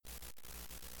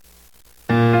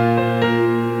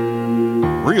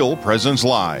Real Presence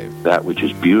Live. That which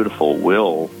is beautiful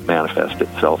will manifest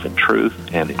itself in truth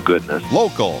and in goodness.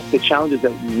 Local. The challenges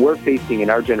that we're facing in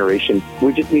our generation,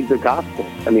 we just need the gospel.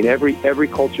 I mean, every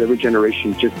culture, every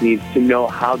generation just needs to know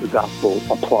how the gospel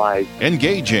applies.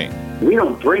 Engaging. We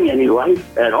don't bring any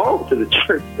life at all to the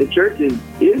church. The church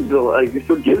is the life. It's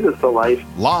what gives us the life.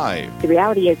 Live. The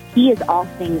reality is He is all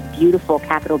things beautiful,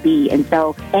 capital B. And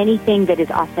so anything that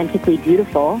is authentically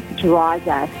beautiful draws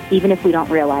us, even if we don't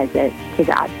realize it, to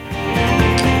God.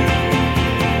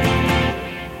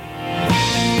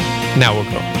 Now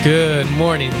we'll go. Good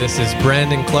morning. This is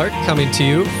Brandon Clark coming to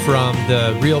you from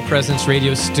the Real Presence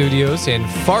Radio Studios in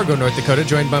Fargo, North Dakota,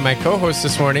 joined by my co-host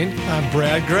this morning. I'm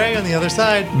Brad Gray on the other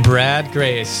side. Brad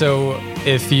Gray. So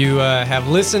if you have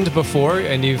listened before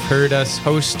and you've heard us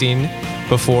hosting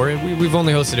before, we've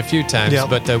only hosted a few times,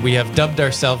 but we have dubbed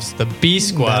ourselves the B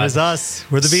Squad. That is us.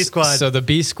 We're the B Squad. So the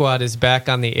B Squad is back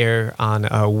on the air on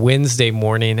a Wednesday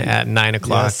morning at 9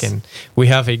 o'clock, Yes. and we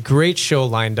have a great show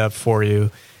lined up for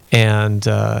you. And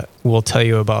we'll tell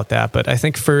you about that. But I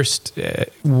think first,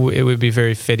 it would be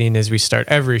very fitting as we start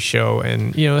every show.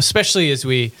 And, especially as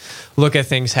we look at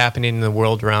things happening in the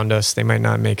world around us, they might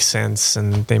not make sense.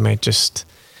 And they might just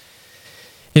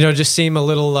seem a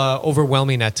little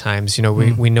overwhelming at times.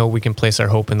 We know we can place our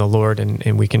hope in the Lord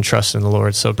and we can trust in the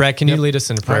Lord. So, Brad, can you lead us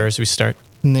into prayer as we start?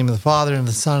 In the name of the Father, and of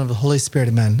the Son, and of the Holy Spirit,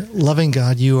 amen. Loving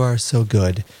God, you are so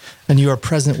good. And you are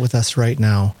present with us right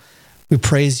now. We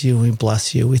praise you and we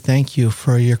bless you. We thank you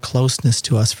for your closeness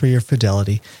to us, for your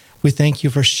fidelity. We thank you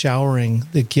for showering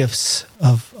the gifts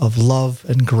of love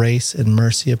and grace and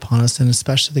mercy upon us, and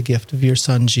especially the gift of your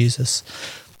Son, Jesus.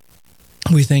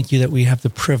 We thank you that we have the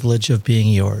privilege of being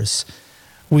yours.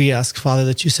 We ask, Father,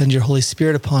 that you send your Holy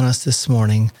Spirit upon us this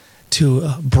morning to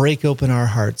break open our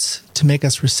hearts, to make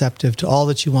us receptive to all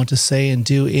that you want to say and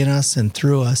do in us and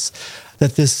through us,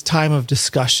 that this time of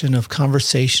discussion, of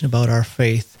conversation about our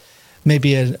faith, may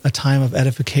be a time of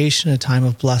edification, a time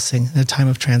of blessing, and a time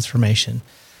of transformation.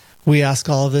 We ask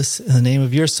all of this in the name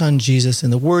of your Son, Jesus, in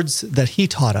the words that he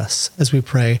taught us as we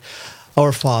pray,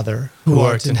 Our Father, who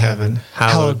art in heaven,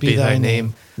 hallowed be thy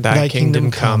name. Thy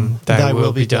kingdom come, thy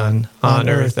will be done, on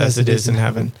earth as it is in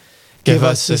heaven. Give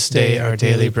us this day our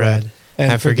daily bread,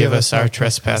 and forgive us our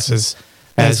trespasses,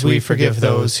 as we forgive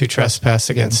those who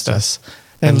trespass against us.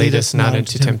 And lead us not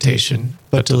into temptation,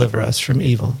 but deliver us from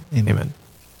evil. Amen.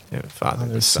 Father,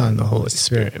 the Son, the Holy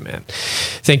Spirit. Amen.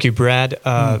 Thank you, Brad.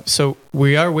 So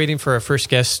we are waiting for our first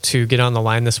guest to get on the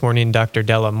line this morning, Dr.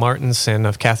 Della Martinson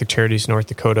of Catholic Charities North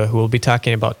Dakota, who will be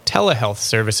talking about telehealth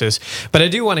services. But I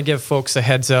do want to give folks a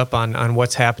heads up on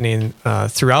what's happening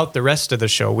throughout the rest of the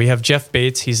show. We have Jeff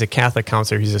Bates. He's a Catholic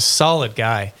counselor. He's a solid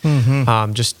guy,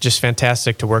 just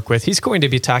fantastic to work with. He's going to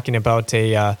be talking about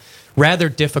a rather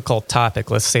difficult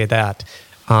topic, let's say that,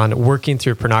 on working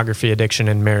through pornography addiction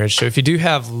in marriage. So if you do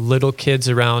have little kids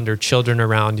around or children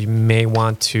around, you may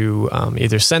want to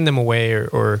either send them away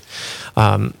or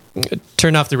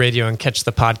turn off the radio and catch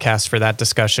the podcast for that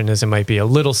discussion, as it might be a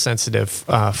little sensitive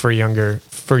for younger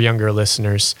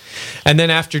listeners. And then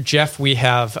after Jeff, we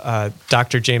have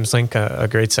Dr. James Link, a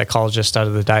great psychologist out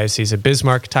of the Diocese of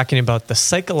Bismarck, talking about the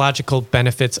psychological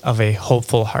benefits of a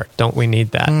hopeful heart. Don't we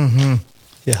need that? Mm-hmm.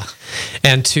 Yeah.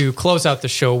 And to close out the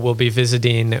show, we'll be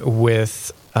visiting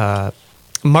with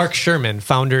Mark Sherman,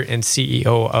 founder and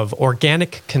CEO of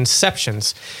Organic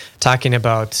Conceptions, talking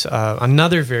about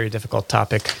another very difficult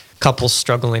topic, couples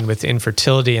struggling with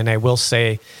infertility. And I will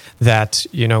say that,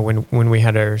 when we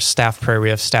had our staff prayer, we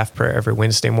have staff prayer every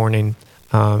Wednesday morning.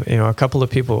 A couple of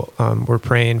people were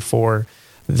praying for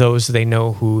those they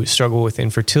know who struggle with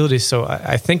infertility. So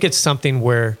I think it's something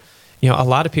where a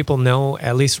lot of people know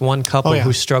at least one couple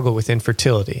who struggle with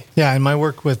infertility. Yeah, in my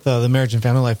work with the Marriage and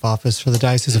Family Life Office for the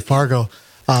Diocese of Fargo,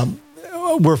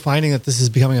 we're finding that this is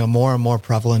becoming a more and more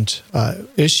prevalent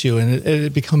issue, and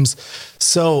it becomes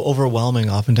so overwhelming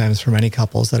oftentimes for many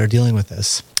couples that are dealing with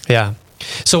this. Yeah.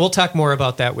 So we'll talk more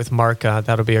about that with Mark.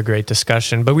 That'll be a great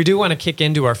discussion. But we do want to kick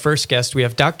into our first guest. We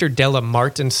have Dr. Della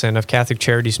Martinson of Catholic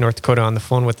Charities North Dakota on the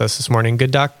phone with us this morning.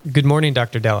 Good morning,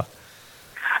 Dr. Della.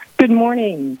 Good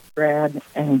morning, Brad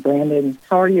and Brandon.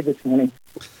 How are you this morning?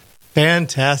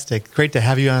 Fantastic. Great to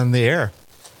have you on the air.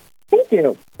 Thank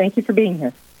you. Thank you for being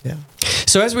here. Yeah.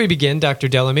 So as we begin, Dr.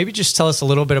 Della, maybe just tell us a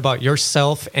little bit about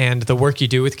yourself and the work you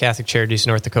do with Catholic Charities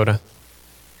North Dakota.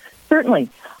 Certainly.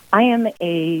 I am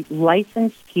a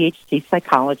licensed PhD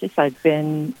psychologist. I've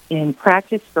been in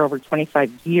practice for over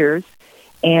 25 years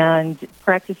and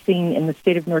practicing in the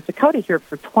state of North Dakota here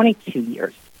for 22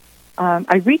 years.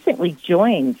 I recently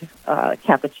joined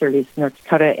Catholic Charities North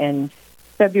Dakota in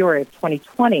February of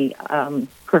 2020,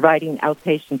 providing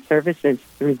outpatient services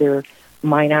through their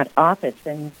Minot office.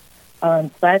 And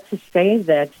I'm glad to say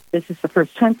that this is the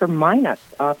first time for Minot's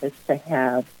office to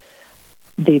have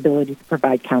the ability to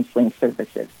provide counseling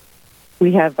services.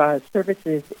 We have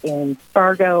services in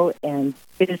Fargo and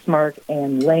Bismarck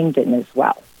and Langdon as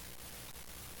well.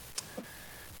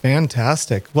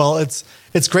 Fantastic. Well, it's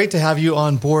great to have you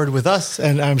on board with us,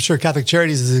 and I'm sure Catholic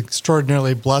Charities is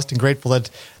extraordinarily blessed and grateful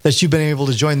that you've been able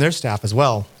to join their staff as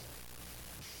well.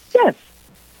 Yes.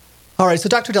 All right, so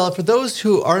Dr. Della, for those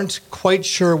who aren't quite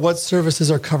sure what services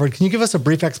are covered, can you give us a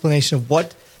brief explanation of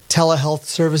what telehealth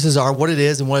services are, what it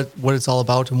is, and what it's all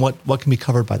about, and what can be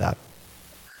covered by that?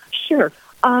 Sure.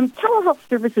 Telehealth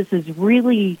services has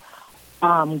really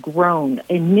grown.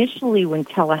 Initially, when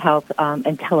telehealth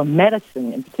and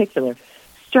telemedicine in particular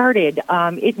started,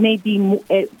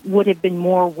 it would have been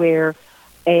more where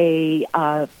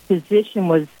a physician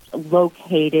was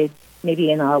located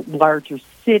maybe in a larger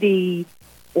city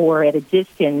or at a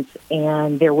distance,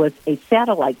 and there was a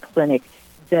satellite clinic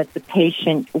that the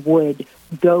patient would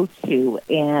go to,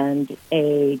 and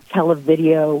a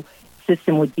televideo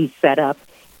system would be set up,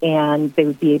 and they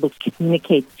would be able to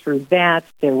communicate through that.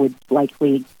 There would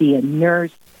likely be a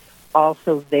nurse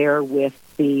also there with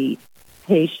the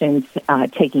patient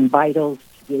taking vitals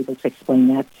to be able to explain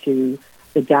that to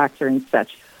the doctor and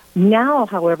such. Now,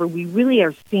 however, we really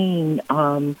are seeing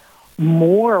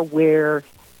more where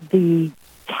the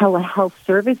telehealth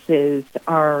services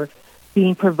are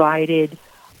being provided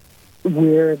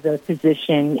where the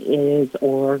physician is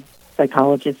or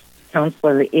psychologist,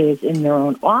 counselor is in their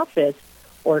own office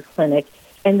or clinic,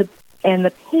 and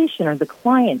the patient or the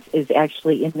client is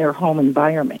actually in their home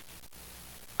environment.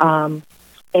 And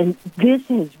this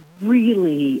has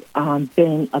really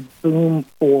been a boom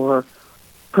for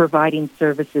providing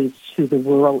services to the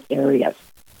rural areas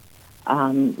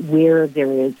where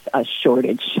there is a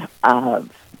shortage of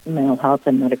mental health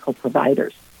and medical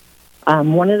providers.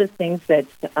 One of the things that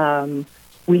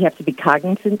we have to be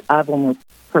cognizant of when we're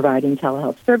providing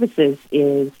telehealth services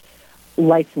is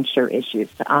licensure issues.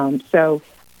 So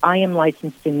I am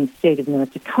licensed in the state of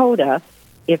North Dakota.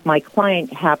 If my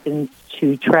client happens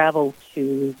to travel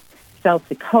to South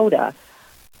Dakota,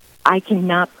 I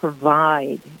cannot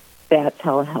provide that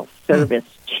telehealth service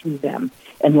to them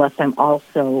unless I'm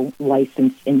also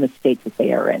licensed in the state that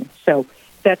they are in. So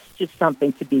that's just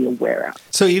something to be aware of.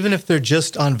 So even if they're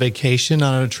just on vacation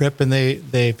on a trip and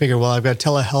they figure, well, I've got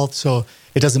telehealth, so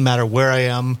it doesn't matter where I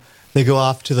am, they go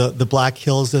off to the Black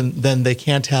Hills, and then they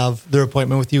can't have their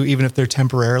appointment with you even if they're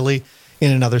temporarily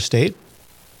in another state?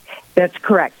 That's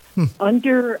correct.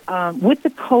 Under with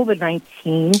the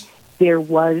COVID-19, there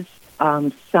was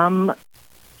some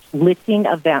lifting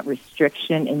of that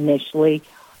restriction initially.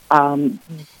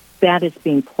 That is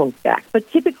being pulled back. But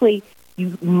typically,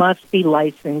 you must be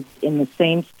licensed in the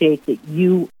same state that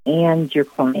you and your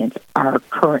client are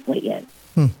currently in.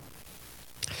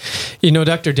 You know,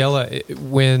 Dr. Della,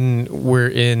 when we're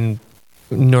in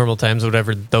normal times,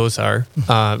 whatever those are,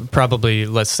 probably,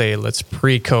 let's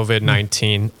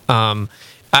pre-COVID-19,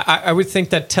 I would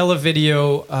think that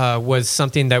televideo was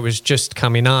something that was just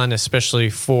coming on,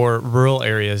 especially for rural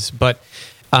areas. But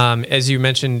as you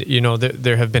mentioned, you know,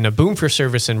 there have been a boom for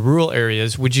service in rural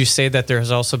areas. Would you say that there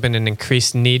has also been an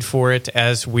increased need for it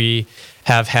as we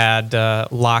have had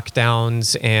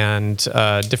lockdowns and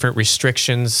different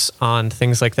restrictions on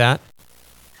things like that?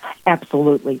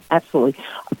 Absolutely.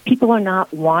 People are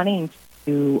not wanting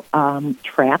to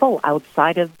travel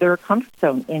outside of their comfort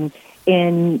zone.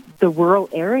 In the rural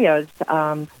areas,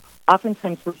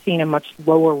 oftentimes we're seeing a much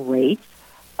lower rate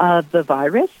of the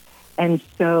virus, and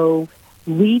so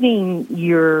leaving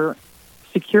your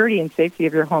security and safety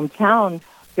of your hometown,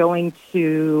 going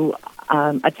to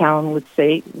a town, let's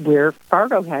say, where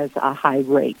Fargo has a high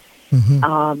rate,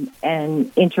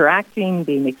 and interacting,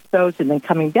 being exposed, and then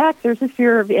coming back, there's a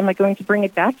fear of, am I going to bring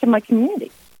it back to my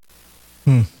community?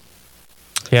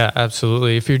 Yeah,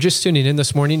 absolutely. If you're just tuning in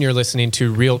this morning, you're listening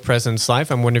to Real Presence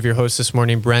Live. I'm one of your hosts this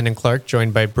morning, Brandon Clark,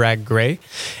 joined by Brad Gray.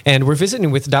 And we're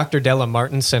visiting with Dr. Della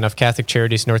Martinson of Catholic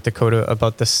Charities North Dakota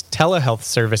about the telehealth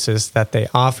services that they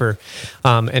offer,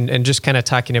 and just kind of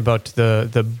talking about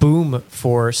the boom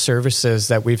for services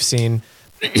that we've seen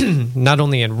not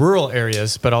only in rural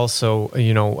areas, but also,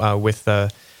 you know, with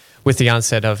the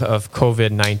onset of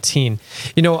COVID-19.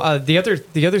 You know, the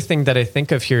other thing that I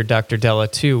think of here, Dr. Della,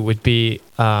 too, would be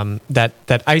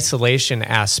that isolation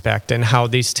aspect and how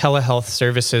these telehealth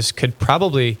services could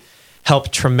probably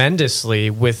help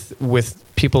tremendously with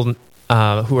people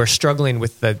who are struggling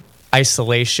with the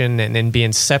isolation and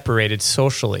being separated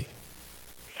socially.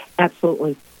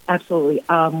 Absolutely.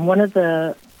 One of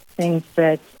the things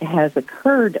that has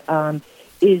occurred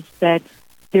is that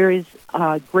there is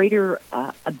greater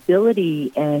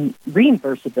ability and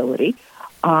reimbursability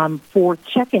for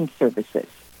check-in services.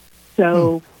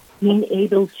 So being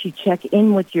able to check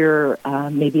in with your,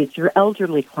 maybe it's your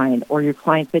elderly client or your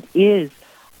client that is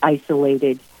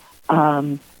isolated,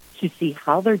 to see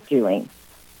how they're doing.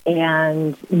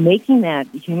 And making that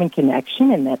human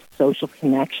connection and that social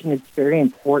connection is very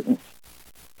important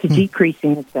to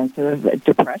decreasing the sense of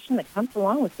depression that comes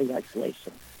along with the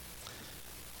isolation.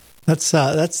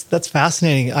 That's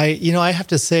fascinating. I have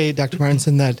to say, Dr.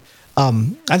 Martinson, that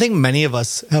I think many of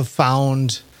us have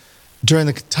found during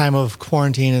the time of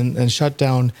quarantine and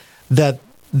shutdown that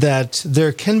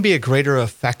there can be a greater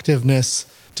effectiveness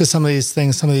to some of these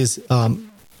things, some of these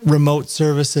remote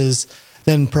services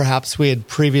than perhaps we had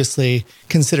previously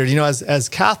considered. As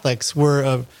Catholics, we're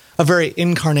a very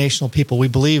incarnational people. We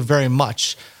believe very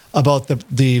much about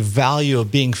the value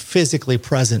of being physically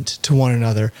present to one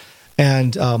another.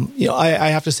 And I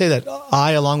have to say that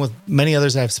I, along with many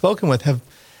others I've spoken with, have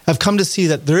come to see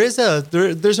that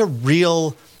there's a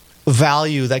real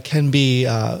value that can be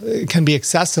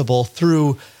accessible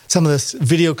through some of this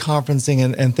video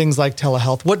conferencing and things like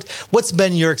telehealth. What's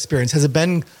been your experience? Has it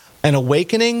been an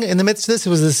awakening in the midst of this?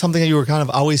 Was this something that you were kind of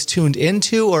always tuned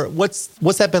into, or what's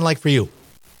that been like for you?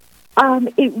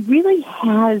 It really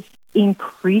has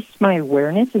increased my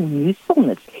awareness and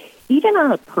usefulness, even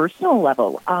on a personal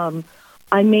level.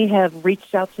 I may have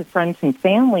reached out to friends and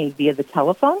family via the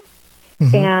telephone,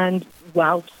 and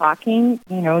while talking,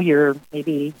 you're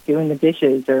maybe doing the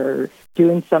dishes or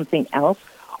doing something else.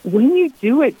 When you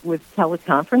do it with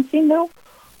teleconferencing, though,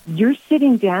 you're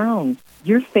sitting down,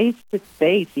 you're face to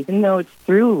face, even though it's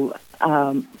through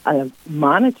a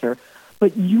monitor,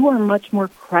 but you are much more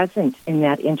present in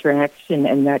that interaction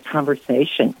and that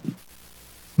conversation.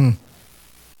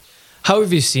 How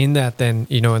have you seen that then,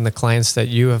 in the clients that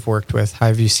you have worked with? How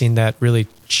have you seen that really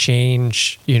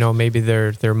change, maybe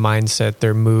their mindset,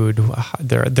 their mood,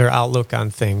 their outlook on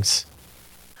things?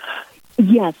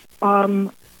 Yes.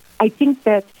 I think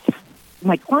that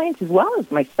my clients as well as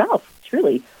myself,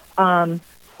 truly,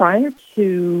 prior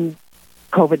to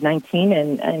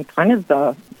COVID-19 and kind of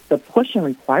the push and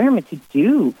requirement to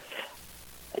do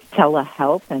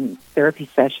telehealth and therapy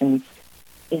sessions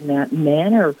in that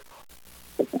manner,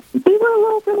 we were a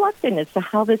little reluctant as to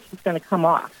how this was going to come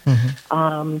off.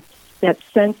 That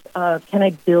sense of, can I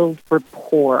build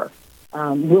rapport?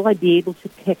 Will I be able to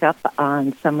pick up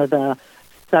on some of the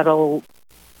subtle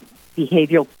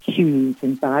behavioral cues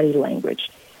and body language?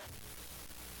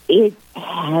 It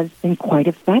has been quite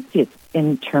effective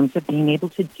in terms of being able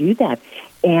to do that.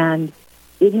 And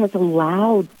it has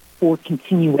allowed for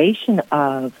continuation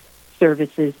of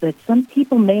services that some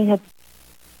people may have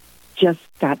just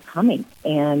got coming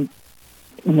and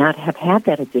not have had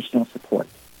that additional support.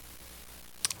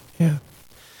 Yeah.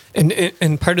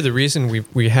 And part of the reason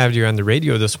we had you on the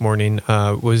radio this morning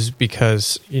was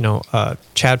because,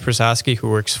 Chad Prasosky, who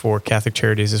works for Catholic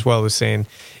Charities as well, was saying,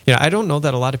 I don't know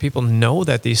that a lot of people know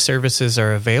that these services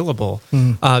are available.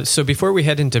 So before we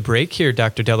head into break here,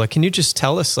 Dr. Della, can you just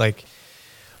tell us,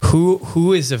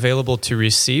 who is available to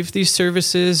receive these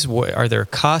services? What, are there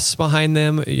costs behind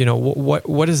them?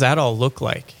 What does that all look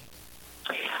like?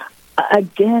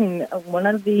 Again, one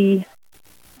of the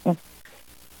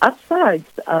upsides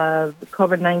of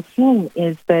COVID-19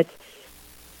 is that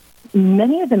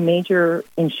many of the major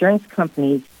insurance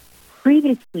companies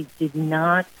previously did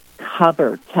not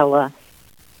cover telehealth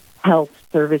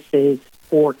services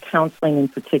for counseling in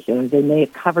particular. They may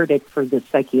have covered it for the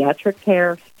psychiatric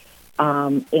care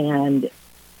and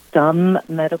some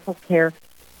medical care.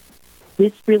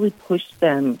 This really pushed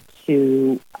them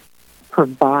to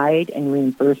provide and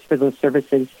reimburse for those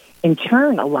services, in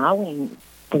turn allowing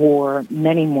for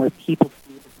many more people to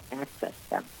be able to access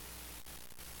them.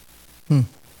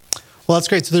 Well, that's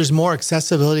great. So there's more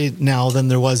accessibility now than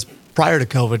there was prior to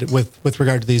COVID with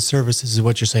regard to these services, is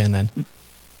what you're saying then?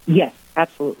 Yes,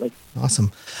 absolutely.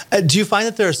 Awesome. Do you find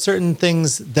that there are certain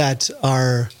things that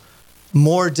are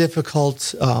more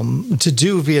difficult to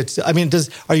do via?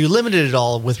 Are you limited at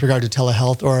all with regard to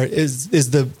telehealth, or is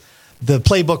the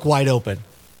playbook wide open?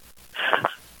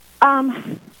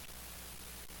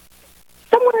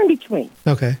 Somewhere in between.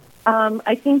 Okay.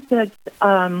 I think that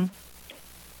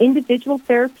individual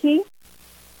therapy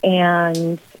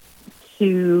and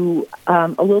to a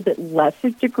little bit lesser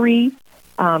degree,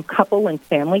 couple and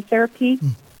family therapy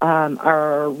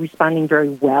are responding very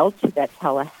well to that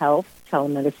telehealth,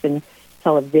 telemedicine,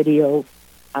 televideo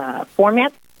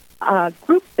format.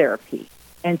 Group therapy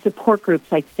and support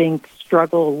groups, I think,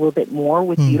 struggle a little bit more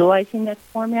with utilizing that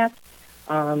format.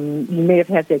 You may have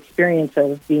had the experience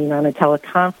of being on a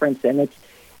teleconference, and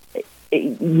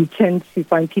you tend to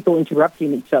find people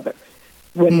interrupting each other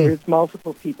when there's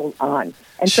multiple people on.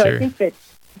 And so I think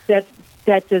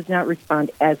that does not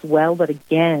respond as well. But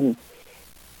again,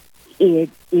 it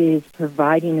is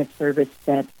providing a service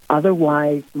that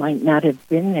otherwise might not have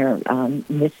been there,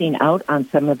 missing out on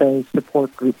some of those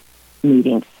support group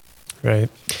meetings. Right.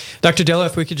 Dr. Della,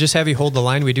 if we could just have you hold the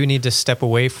line, we do need to step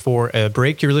away for a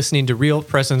break. You're listening to Real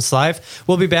Presence Live.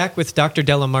 We'll be back with Dr.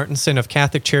 Della Martinson of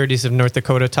Catholic Charities of North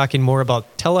Dakota, talking more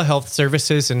about telehealth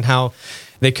services and how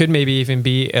they could maybe even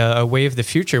be a way of the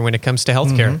future when it comes to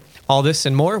healthcare. All this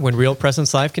and more when Real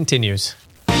Presence Live continues.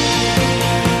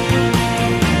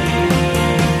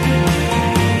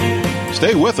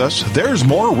 Stay with us. There's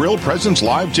more Real Presence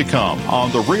Live to come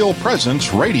on the Real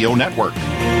Presence Radio Network.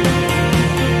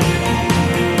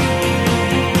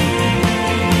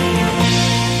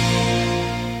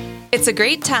 It's a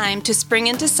great time to spring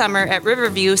into summer at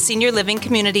Riverview Senior Living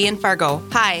Community in Fargo.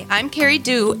 Hi, I'm Carrie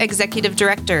Dew, Executive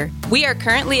Director. We are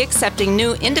currently accepting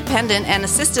new independent and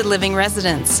assisted living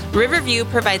residents. Riverview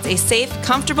provides a safe,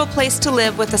 comfortable place to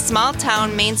live with a small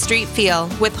town Main Street feel,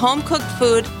 with home-cooked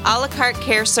food, a la carte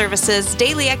care services,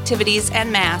 daily activities, and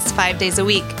Mass 5 days a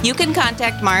week. You can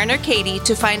contact Marin or Katie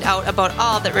to find out about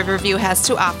all that Riverview has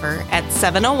to offer at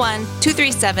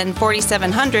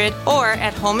 701-237-4700 or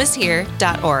at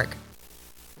homeishere.org.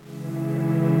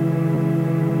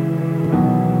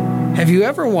 Have you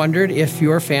ever wondered if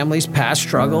your family's past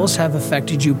struggles have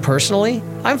affected you personally?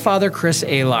 I'm Father Chris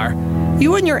Alar.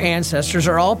 You and your ancestors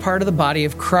are all part of the body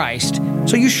of Christ,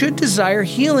 so you should desire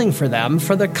healing for them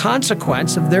for the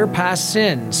consequence of their past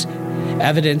sins.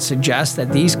 Evidence suggests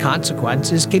that these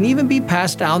consequences can even be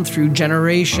passed down through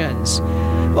generations.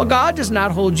 Well, God does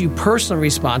not hold you personally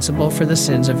responsible for the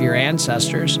sins of your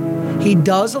ancestors. He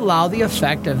does allow the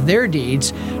effect of their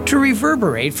deeds to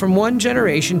reverberate from one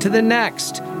generation to the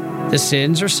next. The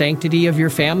sins or sanctity of your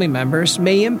family members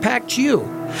may impact you.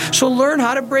 So learn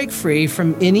how to break free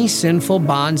from any sinful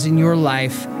bonds in your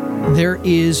life. There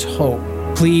is hope.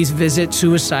 Please visit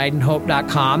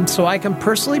suicideandhope.com so I can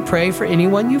personally pray for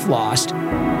anyone you've lost.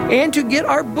 And to get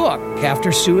our book,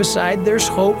 After Suicide, There's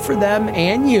Hope for Them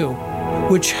and You,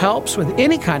 which helps with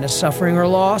any kind of suffering or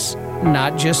loss,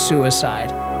 not just suicide.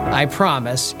 I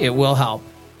promise it will help.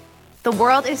 The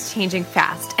world is changing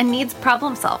fast and needs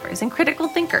problem solvers and critical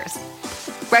thinkers.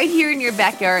 Right here in your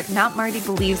backyard, Mount Marty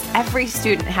believes every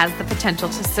student has the potential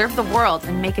to serve the world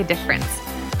and make a difference.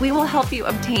 We will help you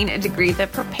obtain a degree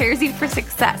that prepares you for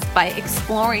success by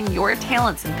exploring your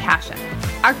talents and passion.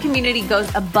 Our community goes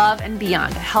above and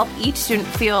beyond to help each student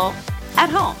feel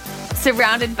at home,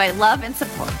 surrounded by love and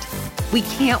support. We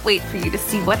can't wait for you to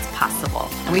see what's possible,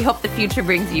 and we hope the future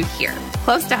brings you here,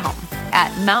 close to home, at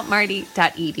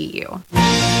mountmarty.edu.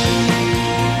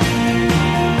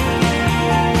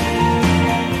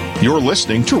 You're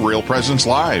listening to Real Presence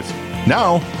Live.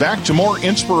 Now, back to more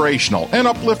inspirational and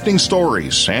uplifting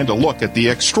stories and a look at the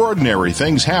extraordinary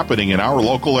things happening in our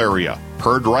local area.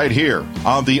 Heard right here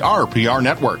on the RPR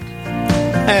Network.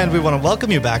 And we want to welcome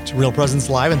you back to Real Presence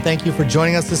Live, and thank you for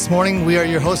joining us this morning. We are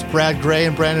your hosts, Brad Gray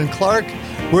and Brandon Clark.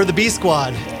 We're the B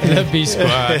Squad. The B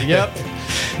Squad, yep.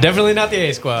 Definitely not the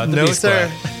A Squad. The no, B Squad.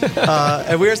 Sir.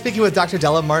 And we are speaking with Dr.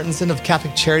 Della Martinson of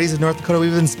Catholic Charities of North Dakota.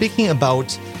 We've been speaking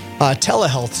about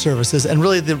telehealth services and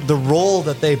really the role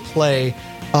that they play.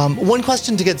 One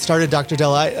question to get started, Dr.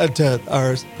 Della,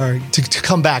 to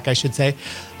come back, I should say.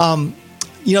 Some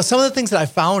of the things that I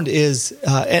found is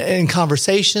in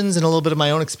conversations and a little bit of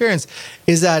my own experience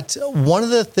is that one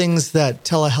of the things that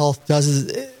telehealth does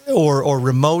is, or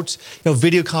remote,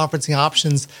 video conferencing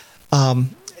options,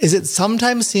 is it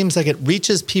sometimes seems like it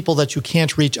reaches people that you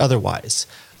can't reach otherwise.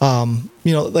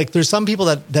 Like there's some people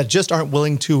that just aren't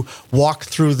willing to walk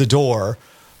through the door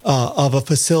of a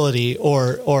facility,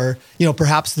 or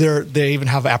perhaps they even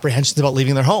have apprehensions about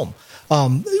leaving their home.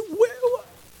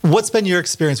 What's been your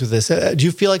experience with this? Do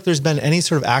you feel like there's been any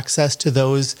sort of access to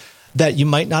those that you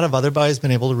might not have otherwise been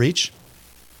able to reach?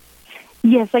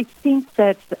 Yes, I think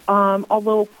that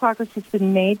although progress has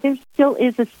been made, there still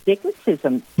is a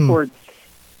stigmatism towards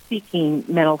seeking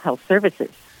mental health services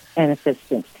and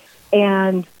assistance.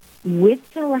 And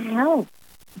with telehealth,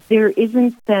 there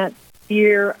isn't that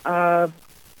fear of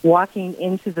walking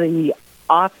into the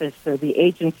office or the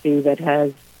agency that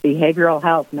has behavioral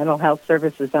health, mental health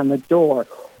services on the door,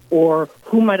 or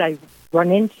who might I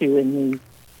run into in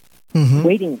the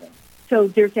waiting room. So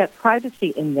there's that privacy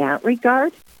in that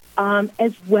regard,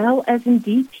 as well as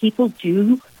indeed people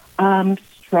do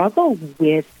struggle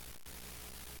with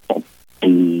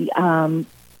the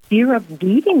fear of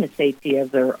leaving the safety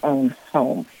of their own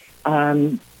home.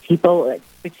 People,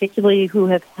 particularly who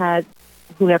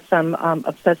who have some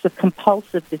obsessive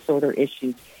compulsive disorder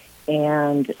issues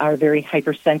and are very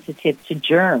hypersensitive to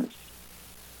germs.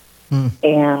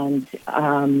 And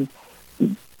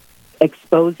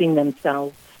exposing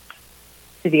themselves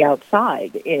to the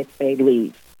outside if they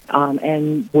leave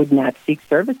and would not seek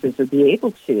services or be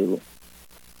able to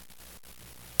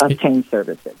obtain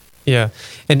services. Yeah.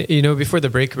 And, before the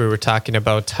break, we were talking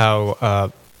about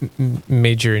how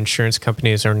major insurance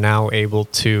companies are now able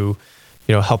to,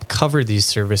 help cover these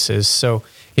services. So,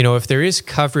 if there is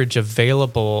coverage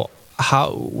available,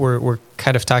 how we're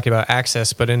kind of talking about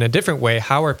access, but in a different way,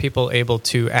 how are people able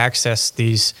to access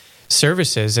these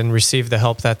services and receive the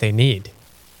help that they need?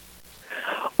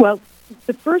 Well,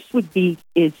 the first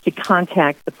is to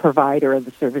contact the provider of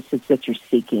the services that you're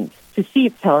seeking to see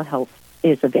if telehealth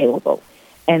is available.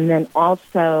 And then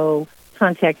also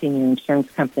contacting your insurance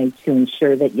company to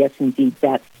ensure that, yes, indeed,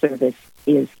 that service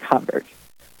is covered.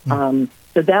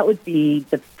 So that would be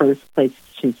the first place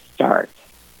to start.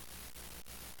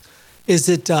 Is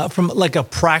it, from like a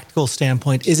practical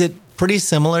standpoint, is it pretty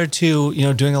similar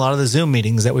to, doing a lot of the Zoom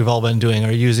meetings that we've all been doing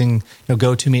or using,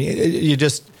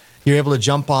 GoToMeeting? You're able to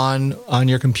jump on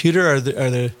your computer?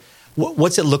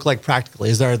 What's it look like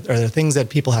practically? Are there things that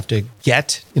people have to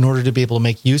get in order to be able to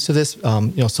make use of this,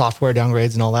 software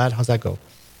downgrades and all that? How's that go?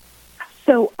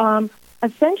 So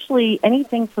essentially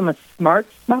anything from a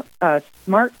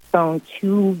smartphone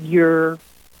to your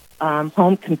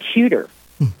home computer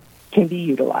can be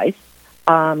utilized.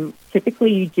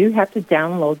 Typically, you do have to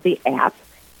download the app,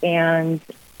 and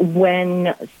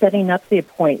when setting up the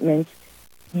appointment,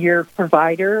 your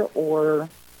provider or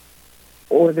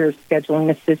their scheduling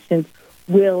assistant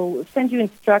will send you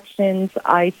instructions.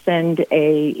 I send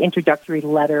a introductory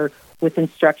letter with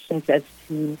instructions as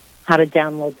to how to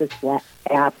download this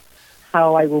app,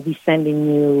 how I will be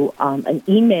sending you an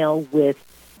email with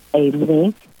a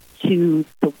link to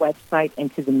the website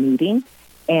and to the meeting.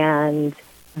 And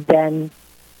then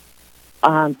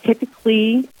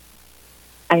typically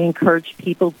I encourage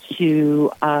people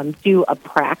to do a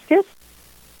practice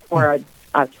or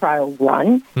a trial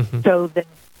run so that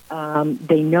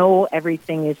they know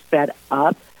everything is set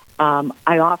up.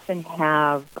 I often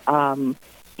have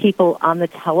people on the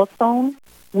telephone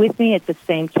with me at the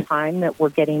same time that we're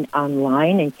getting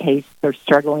online in case they're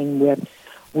struggling with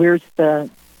where's the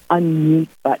unmute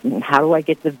button, how do I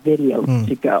get the video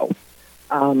to go.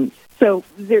 So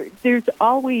there's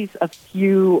always a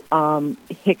few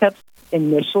hiccups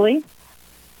initially,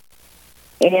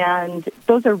 and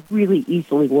those are really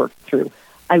easily worked through.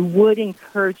 I would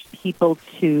encourage people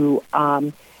to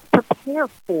prepare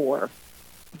for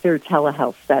their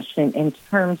telehealth session in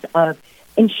terms of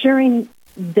ensuring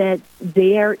that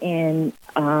they are in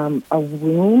a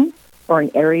room or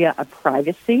an area of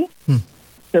privacy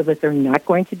so that they're not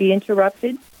going to be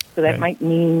interrupted. So that might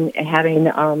mean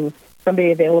having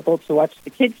somebody available to watch the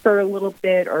kids for a little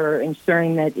bit, or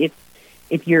ensuring that if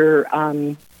you're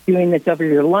doing this over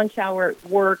your lunch hour at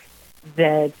work,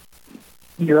 that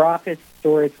your office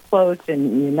door is closed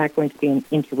and you're not going to be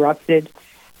interrupted.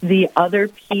 The other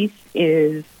piece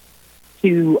is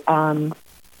to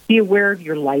be aware of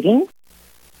your lighting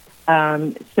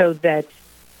so that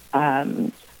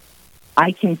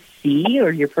I can see,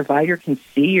 or your provider can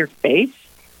see your face,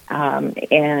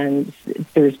 and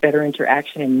there's better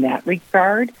interaction in that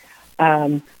regard.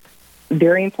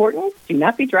 Very important, do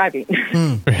not be driving.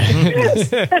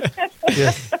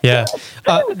 Yeah.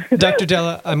 Dr.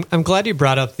 Della, I'm glad you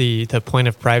brought up the point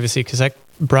of privacy, because I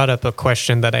brought up a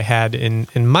question that I had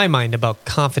in my mind about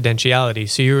confidentiality.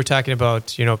 So you were talking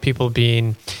about, people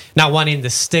not wanting the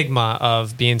stigma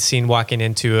of being seen walking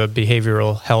into a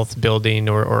behavioral health building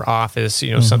or office,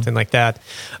 something like that.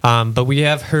 But we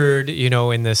have heard,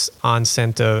 in this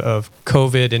onset of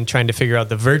COVID and trying to figure out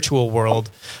the virtual world,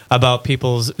 about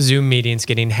people's Zoom meetings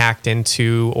getting hacked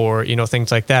into, or,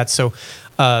 things like that. So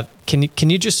can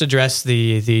you just address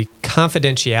the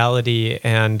confidentiality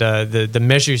and the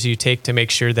measures you take to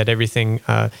make sure that everything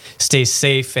stays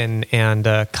safe and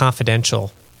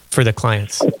confidential for the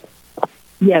clients?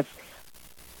 Yes.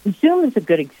 Zoom is a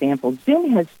good example. Zoom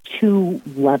has two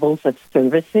levels of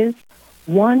services.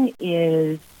 One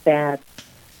is that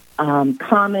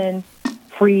common,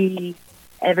 free,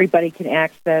 everybody can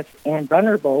access, and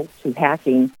vulnerable to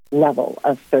hacking level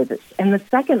of service. And the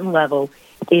second level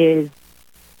is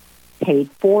paid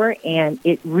for, and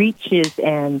it reaches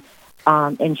and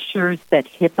ensures that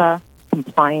HIPAA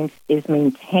compliance is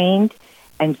maintained.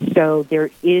 And so there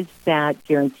is that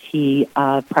guarantee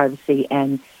of privacy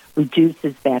and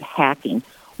reduces that hacking.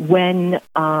 When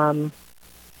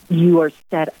you are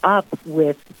set up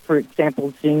with, for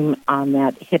example, Zoom on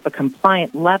that HIPAA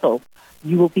compliant level,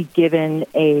 you will be given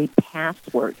a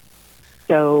password.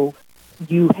 So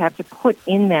you have to put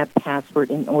in that password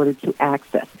in order to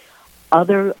access.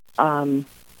 Other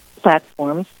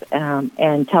platforms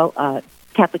and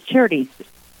Catholic Charities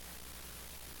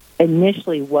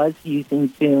initially was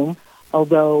using Zoom,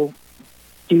 although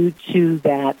due to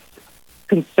that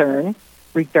concern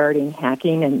regarding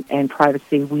hacking and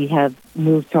privacy, we have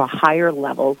moved to a higher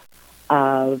level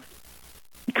of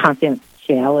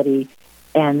confidentiality,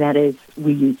 and that is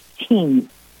we use Teams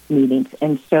meetings.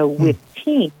 And so with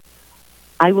Teams,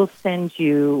 I will send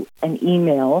you an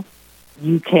email.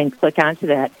 You can click onto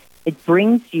that. It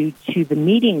brings you to the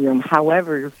meeting room.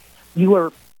 However, you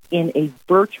are in a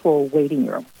virtual waiting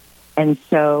room. And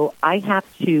so I have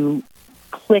to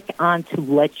click on to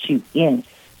let you in.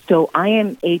 So I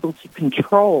am able to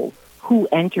control who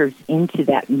enters into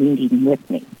that meeting with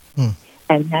me.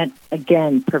 And that,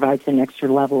 again, provides an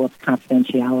extra level of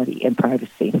confidentiality and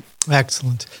privacy.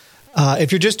 Excellent.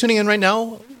 If you're just tuning in right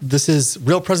now, this is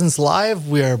Real Presence Live.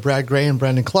 We are Brad Gray and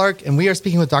Brandon Clark, and we are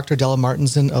speaking with Dr. Della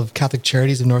Martinson of Catholic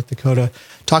Charities of North Dakota,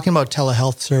 talking about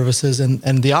telehealth services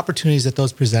and the opportunities that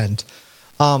those present.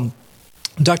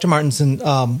 Dr. Martinson,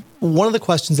 one of the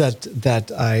questions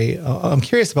that I'm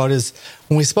curious about is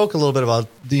when we spoke a little bit about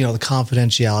the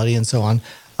confidentiality and so on.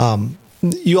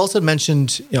 You also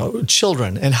mentioned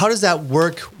children, and how does that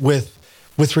work with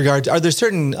regard to, are there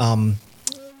certain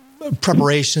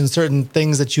preparations, certain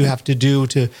things that you have to do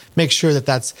to make sure that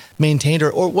that's maintained,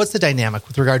 or what's the dynamic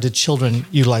with regard to children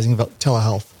utilizing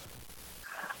telehealth?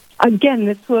 Again,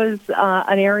 this was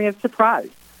an area of surprise.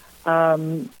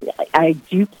 I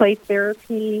do play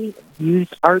therapy, use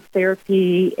art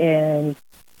therapy in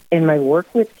my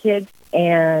work with kids,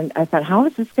 and I thought, how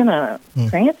is this going to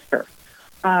transfer?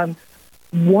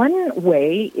 One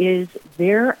way is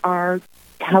there are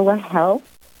telehealth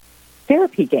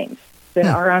therapy games that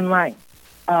are online.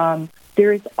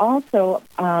 There is also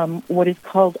what is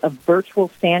called a virtual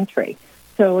sand tray.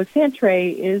 So a sand tray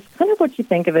is kind of what you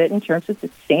think of it in terms of the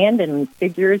sand and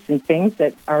figures and things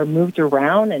that are moved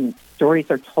around and stories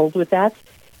are told with that.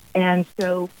 And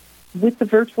so with the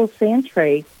virtual sand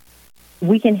tray,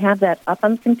 we can have that up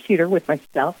on the computer with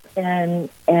myself and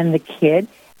the kid,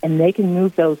 and they can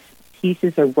move those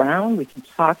pieces around. We can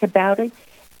talk about it.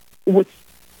 What's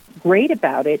great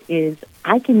about it is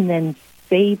I can then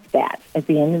save that at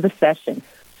the end of the session.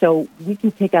 So we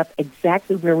can pick up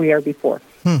exactly where we are before.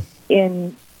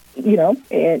 In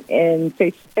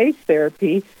face-to-face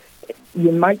therapy,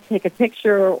 you might take a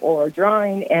picture or a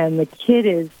drawing, and the kid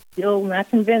is still not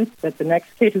convinced that the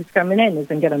next kid who's coming in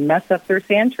isn't going to mess up their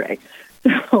sand tray.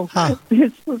 So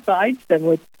this provides them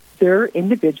with their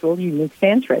individual, unique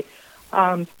sand tray.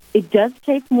 It does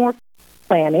take more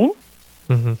planning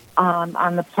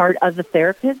on the part of the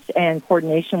therapist and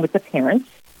coordination with the parents.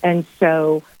 And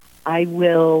so I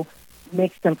will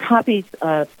make some copies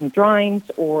of some drawings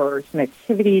or some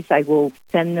activities. I will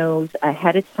send those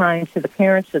ahead of time to the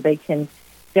parents so they can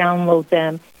download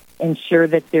them, ensure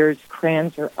that there's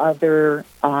crayons or other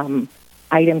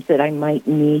items that I might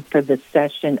need for the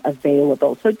session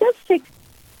available. So it does take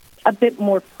a bit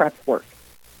more prep work.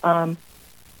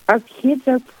 Our kids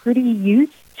are pretty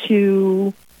used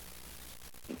to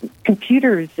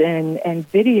computers and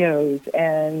videos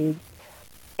and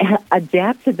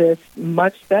adapt to this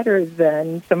much better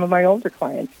than some of my older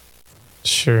clients.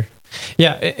 Sure.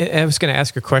 Yeah, I was going to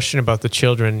ask a question about the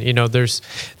children.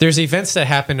 There's events that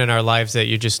happen in our lives that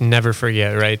you just never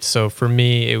forget, right? So for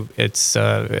me, it's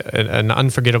an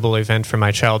unforgettable event from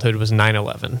my childhood was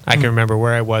 9/11. I can remember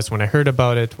where I was when I heard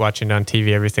about it, watching it on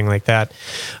TV, everything like that.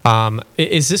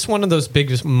 Is this one of those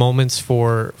big moments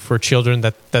for children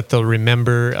that they'll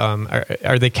remember?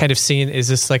 Are they kind of seeing, is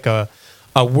this like a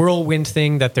whirlwind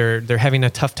thing that they're having a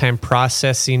tough time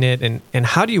processing it? And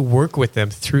how do you work with them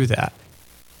through that?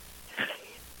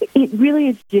 It really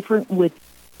is different with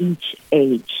each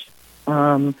age.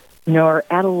 Our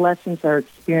adolescents are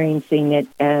experiencing it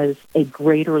as a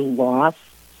greater loss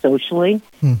socially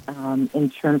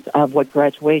in terms of what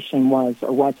graduation was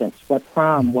or wasn't, what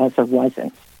prom was or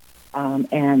wasn't,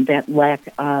 and that lack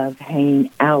of hanging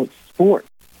out, sports,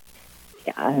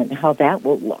 and how that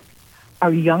will look.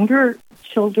 Our younger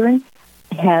children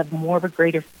have more of a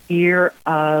greater fear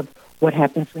of what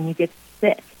happens when you get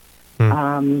sick.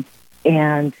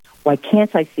 And why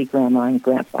can't I see Grandma and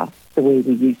Grandpa the way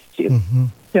we used to?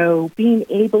 So being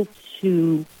able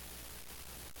to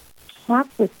talk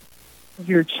with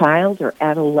your child or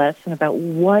adolescent about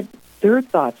what their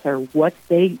thoughts are, what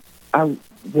they are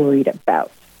worried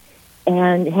about,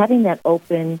 and having that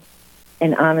open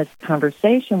and honest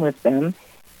conversation with them,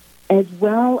 as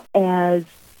well as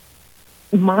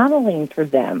modeling for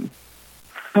them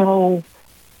how,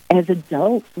 as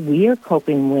adults, we are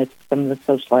coping with some of the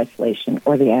social isolation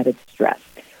or the added stress,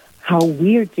 how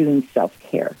we are doing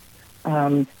self-care,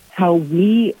 how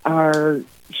we are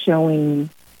showing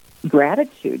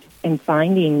gratitude and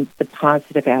finding the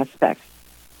positive aspects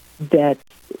that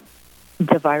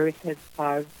the virus has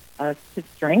caused us to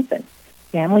strengthen.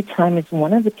 Family time is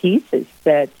one of the pieces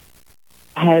that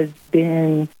has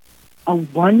been a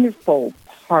wonderful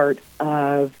part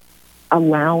of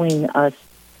allowing us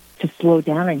to slow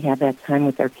down and have that time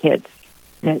with our kids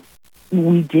that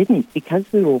we didn't because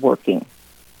we were working.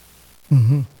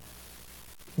 Mm-hmm.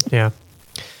 Yeah.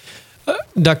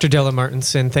 Dr. Della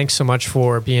Martinson, thanks so much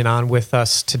for being on with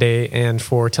us today and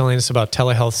for telling us about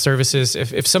telehealth services.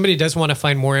 If somebody does want to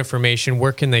find more information,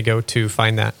 where can they go to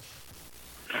find that?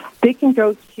 They can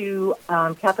go to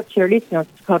Catholic Charities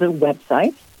North Dakota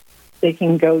website. They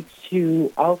can go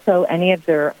to also any of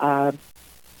their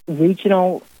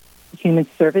regional human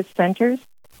service centers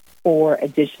for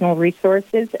additional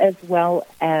resources, as well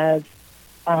as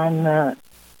on the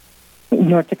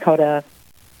North Dakota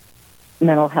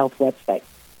mental health website.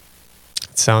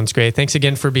 Sounds great. Thanks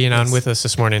again for being on with us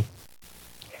this morning.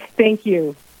 Thank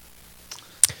you.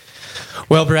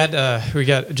 Well, Brad, we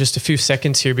got just a few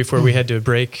seconds here before we head to a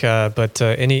break, but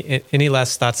any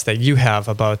last thoughts that you have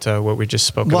about what we just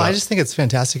spoke about? Well, I just think it's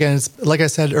fantastic. And it's, like I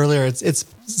said earlier, it's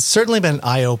certainly been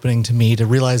eye-opening to me to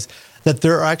realize that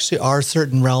there actually are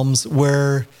certain realms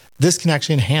where this can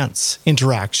actually enhance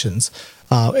interactions.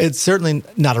 It's certainly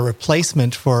not a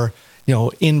replacement for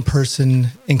in-person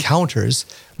encounters,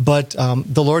 but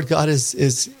the Lord God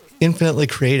is infinitely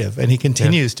creative, and He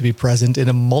continues to be present in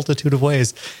a multitude of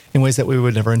ways, in ways that we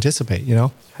would never anticipate,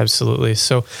 Absolutely.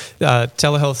 So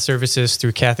telehealth services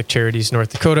through Catholic Charities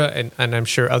North Dakota, and I'm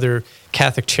sure other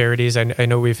Catholic charities. I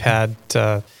know we've had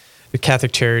the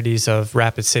Catholic Charities of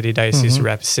Rapid City, Diocese of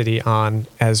Rapid City on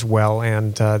as well,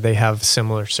 and they have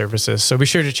similar services. So be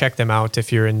sure to check them out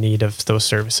if you're in need of those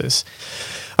services.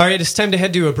 All right, it's time to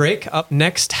head to a break. Up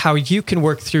next, how you can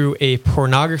work through a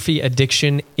pornography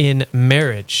addiction in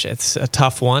marriage. It's a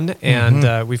tough one,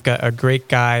 and we've got a great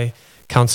guy,